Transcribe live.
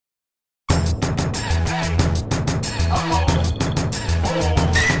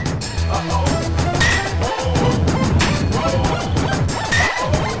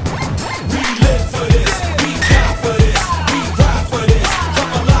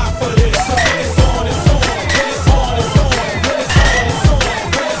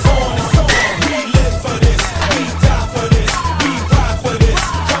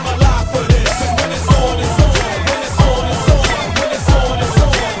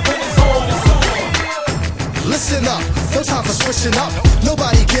pushing up,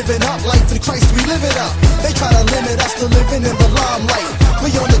 nobody giving up. Life in Christ, we live it up. They try to limit us to living in the limelight.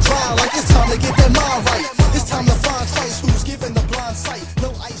 We on the grind like it's time to get that mind right. It's time to find Christ who's giving the blind sight.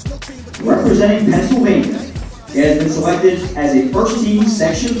 No ice, no cream. Representing Pennsylvania, it has been selected as a first team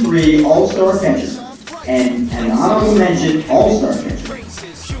Section 3 All-Star catcher and an honorable mention All-Star catcher.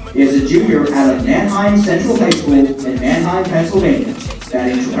 He is a junior out of Manheim Central High School in Manheim, Pennsylvania,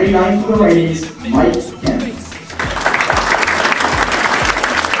 batting 29th for the ratings, Mike Kemp.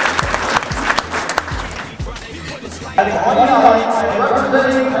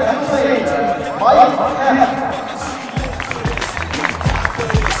 Representing Pennsylvania, Mike Kemp.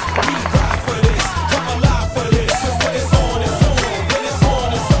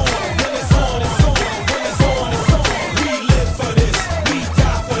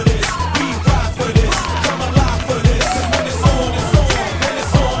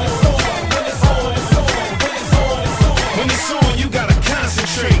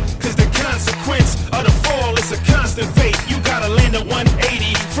 You gotta land a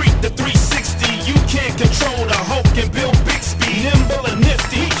 180, freak the 360. You can't control the Hulk and build big speed. Nimble and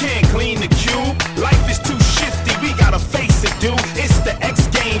nifty, we can't clean the cube. Life is too shifty, we gotta face it, dude. It's the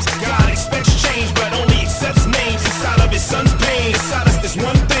X Games. God expects change, but only accepts names. Inside of his son's pain, inside us there's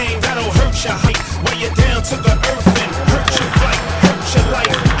one thing that'll hurt your height, weigh you down to the earth and hurt your flight, hurt your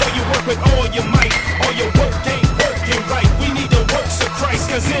life. Though you work with all your might, all your work ain't working right. We need the works of Christ,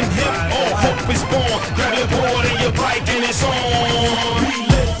 cause in him all hope is born. Grab your board and your bike and it's on. We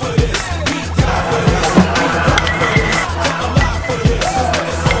live for this, we die for this, we die for this, come alive for this.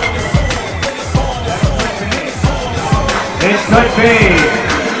 It could be.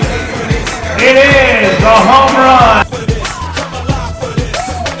 It is the home run.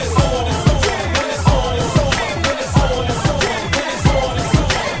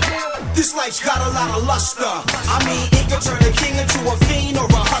 This life's got a lot of luster. I mean, it can turn a king into a fiend or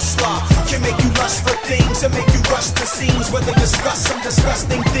a hustler. Can make you lust for things and make you rush the scenes where they discuss some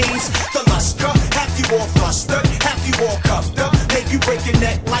disgusting things. The luster, have you all flustered, have you all cuffed up, make you break your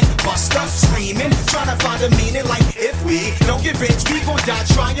neck like Buster, screaming, trying to find a meaning like if we don't get rich, we gon' die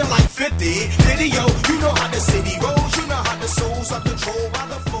trying like 50. Video, you know how the city rolls, you know how the souls are controlled by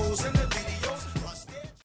the foes and the